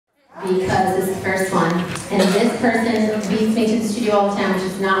because it's the first one. And this person beats me to the studio all the time, which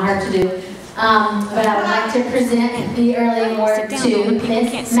is not hard to do. But I would like to present the early award to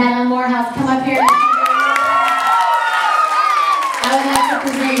Miss Madeline Morehouse. Come up here. I would like to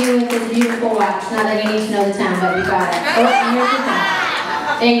present you with this beautiful watch. Not that you need to know the time, but you got it. Oh, and here's your time.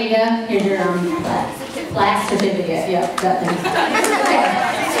 There you go. Here's your black certificate. Yep, that thing. Okay.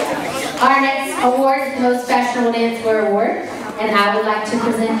 Our next award is the Most Fashionable Dancewear Award. And I would like to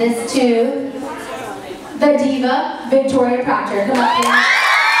present this to the diva, Victoria Proctor. Come up here.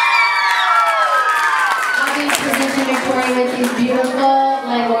 I'll be presenting Victoria with these beautiful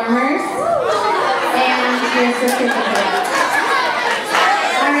leg warmers and your certificate.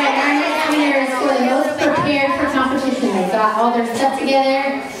 Alright, our next winner is for the most prepared for competition. They've got all their stuff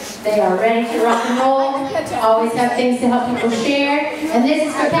together. They are ready to rock and roll. Always have things to help people share. And this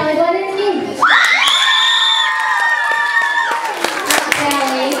is for Kelly. What is it?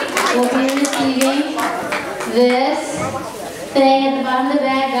 We'll be receiving this thing at the bottom of the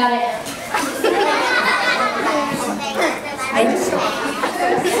bag. Got it.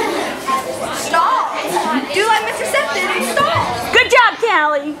 Stop! Do like Mr. Seth did and stop! Good job,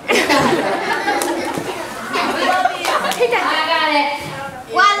 Callie! I got it.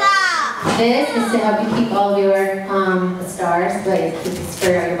 Voila! This is to help you keep all of your stars, but it's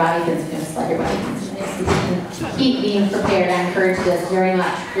for your body because it's going to slide your body. Keep being prepared. I encourage this very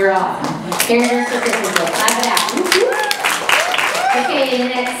much. You're awesome. Here's your certificate. Clap it out. Okay, the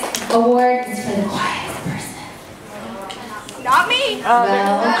next award is for the quietest person. Not me. Well,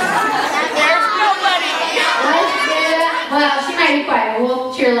 There's nobody. well, she might be quiet.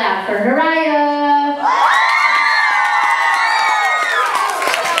 We'll cheer loud for Mariah.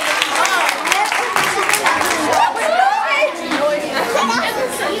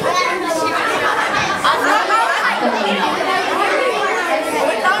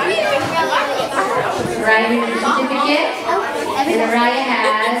 Mariah has a certificate, and Mariah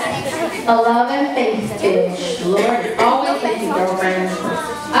has a love and faith fish. Lord is always with you, girlfriend.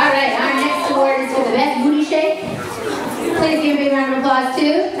 Alright, our next award is for the best booty shake. Please give a big round of applause to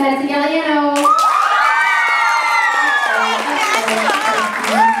Madison Galliano.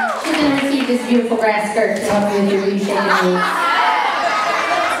 She's going to receive this beautiful brass skirt to help you with your booty shaking needs.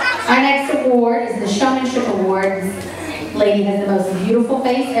 Our next award is the Showmanship Award. This lady has the most beautiful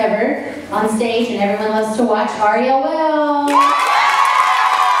face ever on stage, and everyone loves to watch Ariel Well.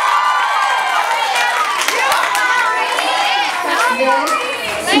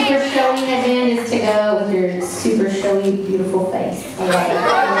 This super showy headband is to go with your super showy, beautiful face. All right.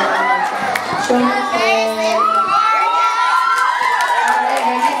 Showing up our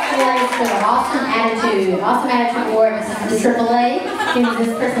next award is for the Awesome Attitude. Awesome Attitude Award is the AAA.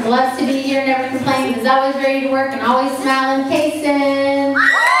 This person loves to be here, never complains, is always ready to work, and always smiling. Kason.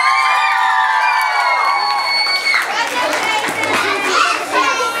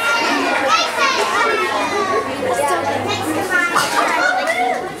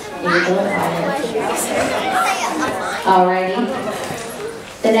 Alrighty.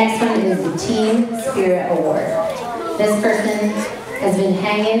 The next one is the Team Spirit Award. This person has been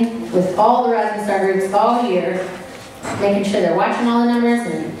hanging with all the Rising Star groups all year, making sure they're watching all the numbers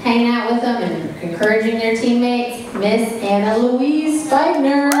and hanging out with them and encouraging their teammates. Miss Anna Louise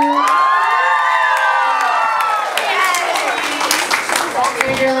Feigner.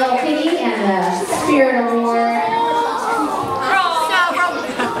 Here's your little kitty and the Spirit Award.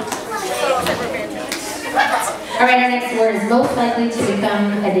 Alright, our next award is most likely to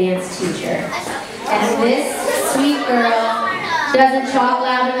become a dance teacher. And this sweet girl doesn't talk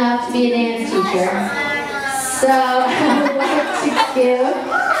loud enough to be a dance teacher. So I would like to give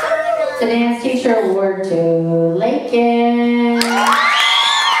the Dance Teacher Award to Lakin.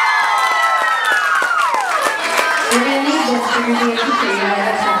 You're going to need this if you're going to be a teacher. You know,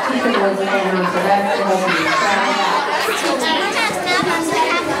 that's how teacher boards are going on, so that's to help you try it out.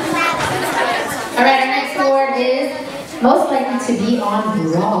 Alright, our next award is most likely to be on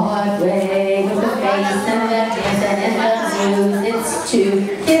Broadway with the face and the dancing and the moves. It's to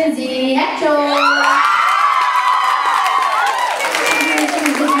Kinsey Hatchell.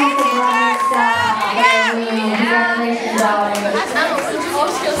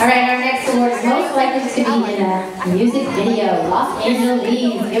 Alright, our next award is most likely to be in a music video, Los Angeles.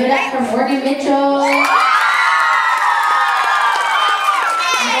 Give it up for Morgan Mitchell.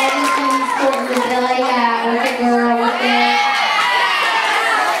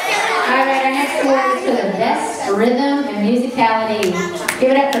 Alright, our next award is for the best rhythm and musicality.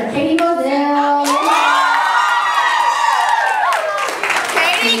 Give it up for Katie Moselle.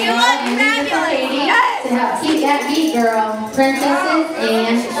 Katie, good luck, Katie, to help keep that beat, girl. Princesses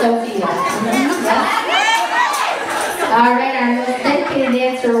and Sophie. All right, our most dedicated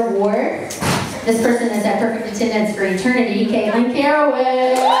dancer award. This person is at perfect attendance for eternity, Caitlin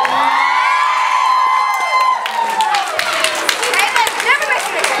Caroway.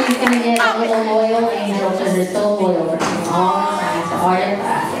 She's going to get a little loyal angel because they're so loyal for all the time to all your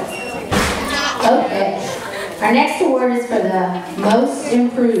classes. Okay. Our next award is for the most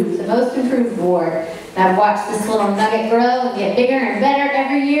improved award. I've watched this little nugget grow and get bigger and better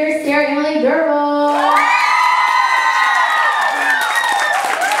every year. Sarah Emily Durrell.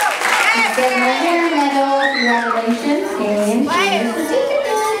 She's getting a hair medal. Congratulations, and here's the certificate.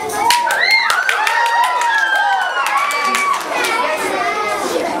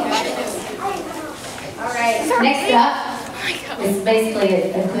 All right, next up is basically a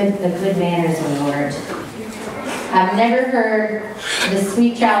good manners award. I've never heard the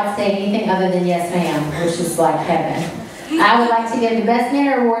sweet child say anything other than yes ma'am, which is like heaven. I would like to give the best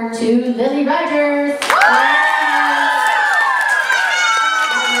manner award to Lily Rogers. Right.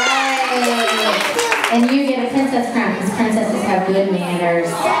 And you get a princess crown because princesses have good manners.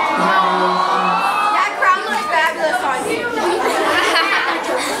 That crown looks fabulous on you.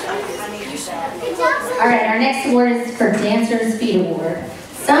 All right, our next award is for Dancer's Feet Award.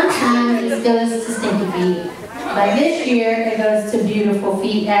 Sometimes this goes to Stinky Feet. But this year, it goes to Beautiful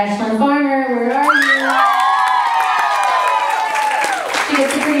Feet. Ashlyn Farmer, where are you? She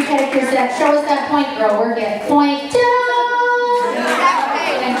gets a pretty pedicure set. Show us that point, girl. Work it. Point down.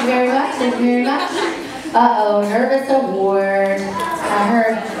 Thank you very much. Thank you very much. Uh-oh, nervous award. I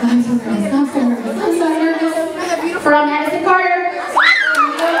heard, I'm so nervous. I'm so nervous. I'm so nervous. From Addison Carter.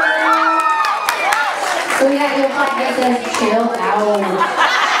 So we got your plaque that says, chill out.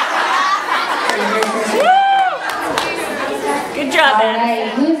 Good job, all right,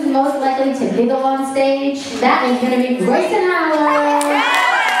 who's most likely to giggle on stage? That is going to be Grayson Howard.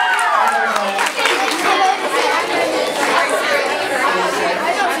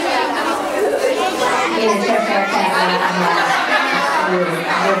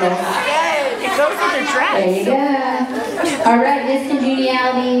 It goes with the dress. There you go. All right, Miss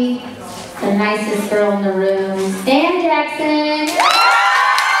Congeniality, the nicest girl in the room, Stan Jackson.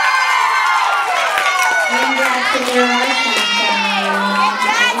 Stan Jackson, you're our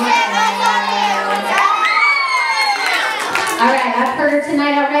all right, I've heard her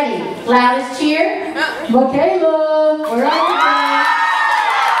tonight already. Loudest cheer. Michaela, where are you?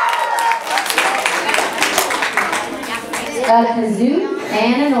 A kazoo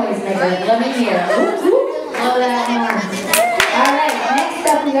and a noisemaker. Let me hear. Ooh, ooh. Blow that horn. All right, next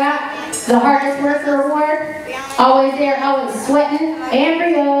up we got the hardest worker award. Always there, always sweating.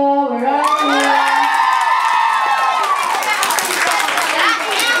 Ambria, where are you?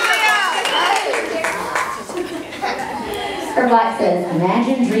 Her black says,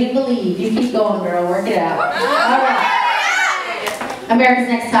 imagine, dream, believe. You keep going, girl. Work it out. All right. America's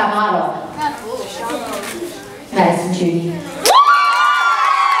Next Top Model. Madison Judy.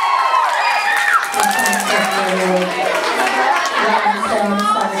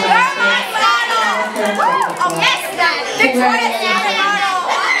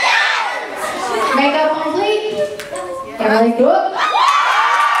 Makeup complete. Emily Cook.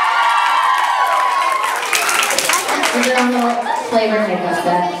 Is it on the flavored makeup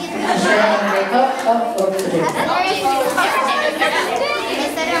set? I'm sure I'm going to make over to do.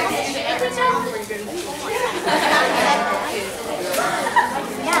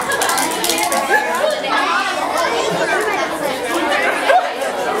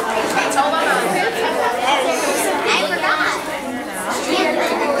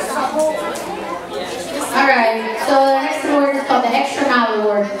 Alright, so the next award is called the Extra Mile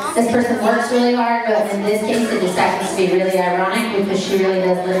Award. This person works really hard, but in this case it just happens to be really ironic because she really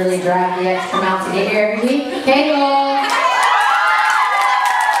does literally drive the extra mile to get here every week. Kayla!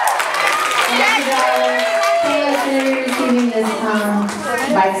 Kayla's going to be receiving this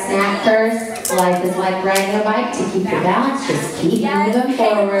bike snack purse. Life is like riding a bike. To keep your balance, just keep moving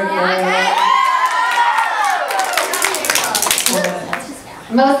forward.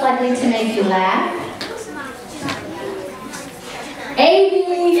 Most likely to make you laugh.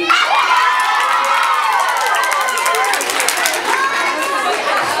 Amy!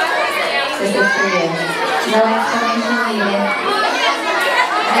 This is for you. No explanation needed.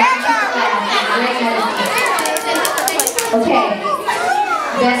 Okay.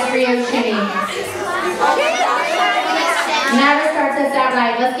 Best Rio shimmy. Nara starts us out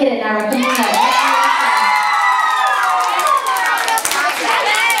right. Let's get it, Nara. Come on up.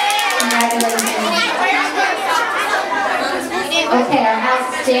 Congratulations. Okay, our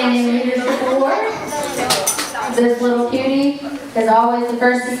outstanding leadership award. This little cutie. is always the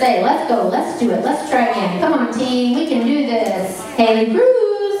first to say, let's go, let's do it, let's try again. Come on, team, we can do this. Haley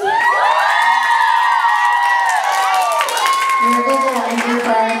Cruz. You're a good little angel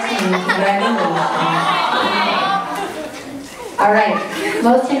for our team. Congratulations. All right,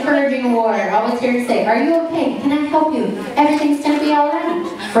 most encouraging award. Always here to say, are you okay? Can I help you? Everything's going to be all right.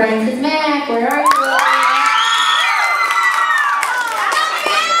 Francis Mack, where are you?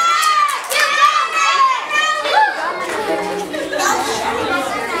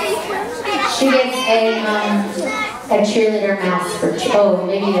 She gets a cheerleader mouse for, oh,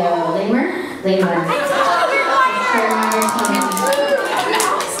 maybe a lemur? Lemur.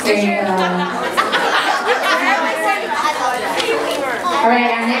 There you go. All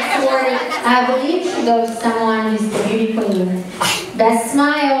right, our next award, I believe, should go to someone who's the beauty queen. Best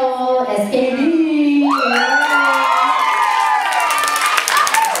smile, SKB.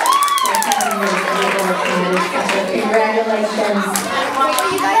 Congratulations.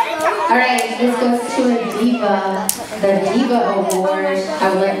 All right, this goes to a diva, the Diva Award. I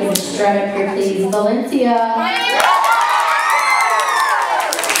would like you to strut up here, please. Valencia.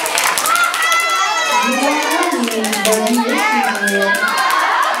 You don't know me, but you wish you did.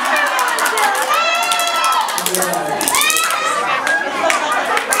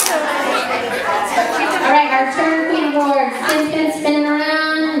 All right, our Turn Queen Award. Spinning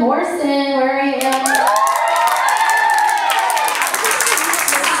around. Morrison, where are you?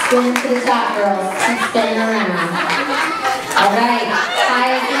 Spin to the top, girls. Keep spinning around. All right,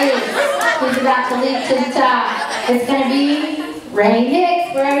 highest leap. Who's about to leap to the top? It's going to be Rain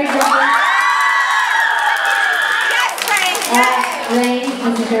Hicks. Where are you going? Rain,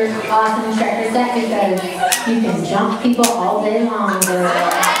 this is your awesome instructor set because you can jump people all day long, girl.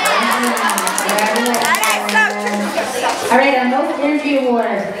 All right, our most energy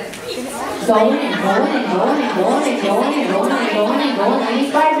award. Going and going and going and going and going and going and going and going.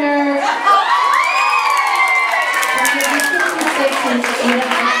 Ladies partner.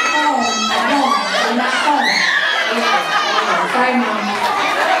 Sorry, Mom.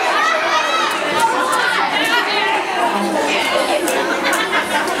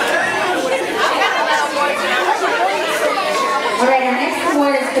 All right, our next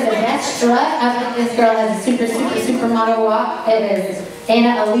award is for the best strut. I think this girl has a supermodel walk. It is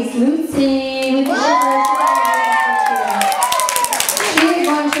Anna Elise Lucy. She is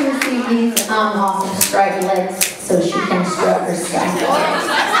going to receive these awesome striped legs so she can strut her striped legs.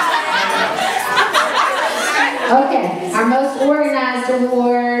 Okay, our most organized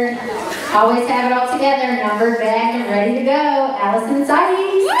award. Always have it all together, numbered, bagged, and ready to go. Allison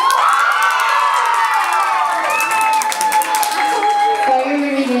Seides. So you're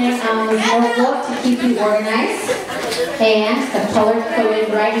going to be getting this notebook to keep you organized and a color-coded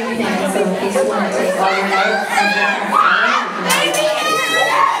writing pen. So in case you want to take all your notes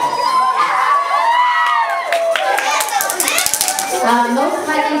and most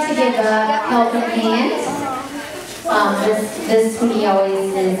likely to give a helping hand. This sweetie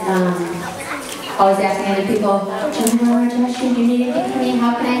always is always asking other people, do you know where Josh, do you need anything from me?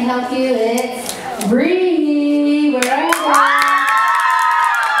 How can I help you? It's Bree. Where are you?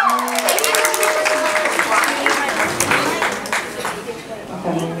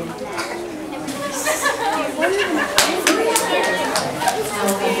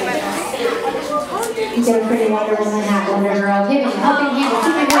 You did a pretty Wonder Woman, that Wonder Girl. Give me a helping hand.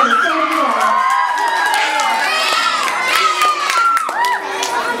 Keep it going.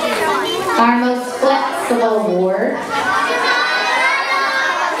 Our most flexible award.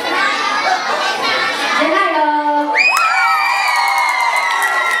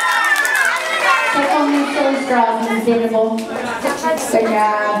 Take home these silly straws and sustainable. Good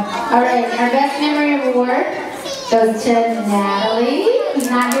job. All right, our best memory award goes to Natalie. Who's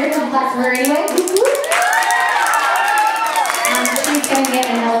not here, so clap for her anyway. She's going to get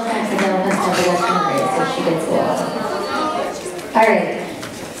an elephant for the elephant for the best memory, so she gets a little. All right.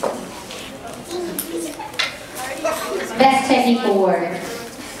 Best Technique Award.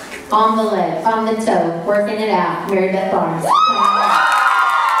 On the leg, on the toe, working it out. Mary Beth Barnes.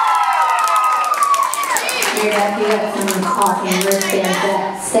 Mary Beth, you got some awesome wristbands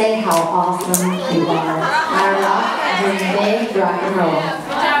that say how awesome you are. Now rock, dream big, rock and roll.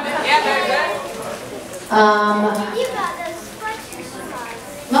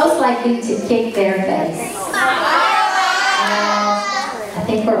 Most likely to kick their face. I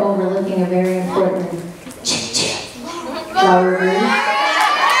think we're overlooking a very important Laura Ruth.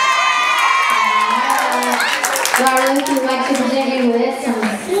 Laura Ruth, we'd like to present you with some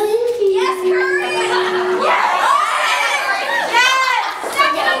slinkies. Yes,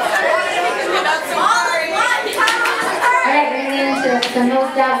 All right, bring it in.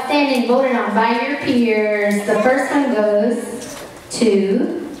 most outstanding voted on by your peers. The first one goes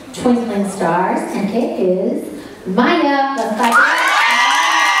to Twinkling Stars, and it is Maya. Let's clap it up.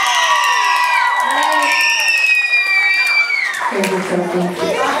 Here's your trophy.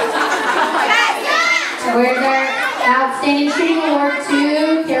 Where's our outstanding shooting award to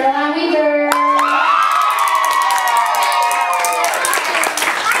Caroline Weaver?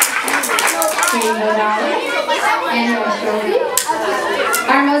 Here you go, Dolly. And your trophy.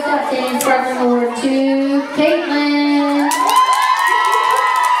 Our most outstanding sparkling award to Caitlin.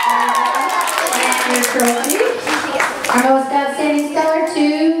 And your trophy. Our most outstanding stellar to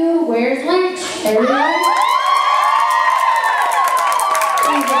Where's Lynch? There we go.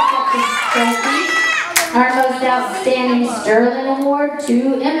 Trophy. Our most outstanding Sterling Award to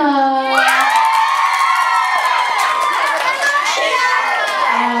Emma.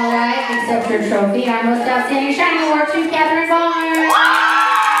 Alright, accept your trophy. Our most outstanding Shining Award to Catherine Barnes.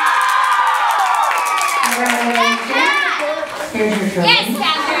 Congratulations. Here's your trophy. Yes,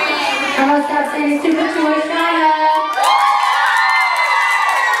 Catherine. Our most outstanding Super to Oshana.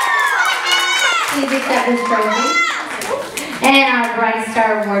 Please accept this trophy. And our Bright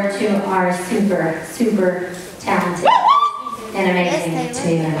Star Award to our super talented and amazing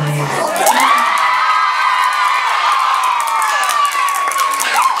Taylor Myers.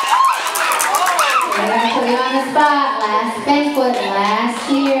 We're going to put you on the spot. Last banquet, last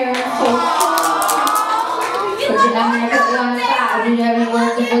year. But you're not going to put you on the spot. Would you have any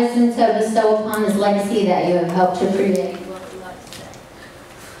words of wisdom to bestow upon this legacy that you have helped to create?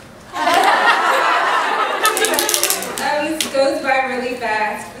 Goes by really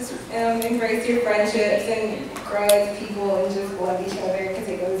fast. Just embrace your friendships and grow as people and just love each other because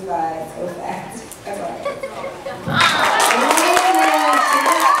it goes by so fast. That's all.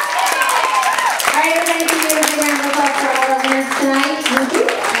 Alright, everybody, can you give a big round of applause for all our winners tonight? Thank you.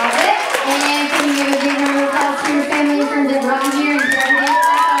 Love it. And can you give a big round of applause to your family and friends that brought you here and shared it?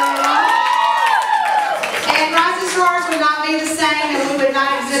 And Rising Stars would not be the same, and we would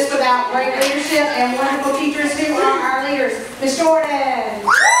not exist without great leadership and wonderful teachers who are our leaders. Miss Jordan. Miss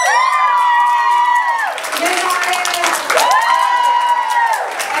Jordan.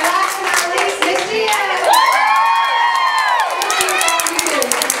 And last but not least, Miss Gia.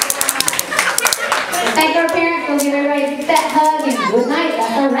 Thank our parents. We'll give everybody a big fat hug and good night.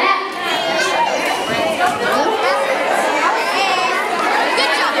 That's a wrap.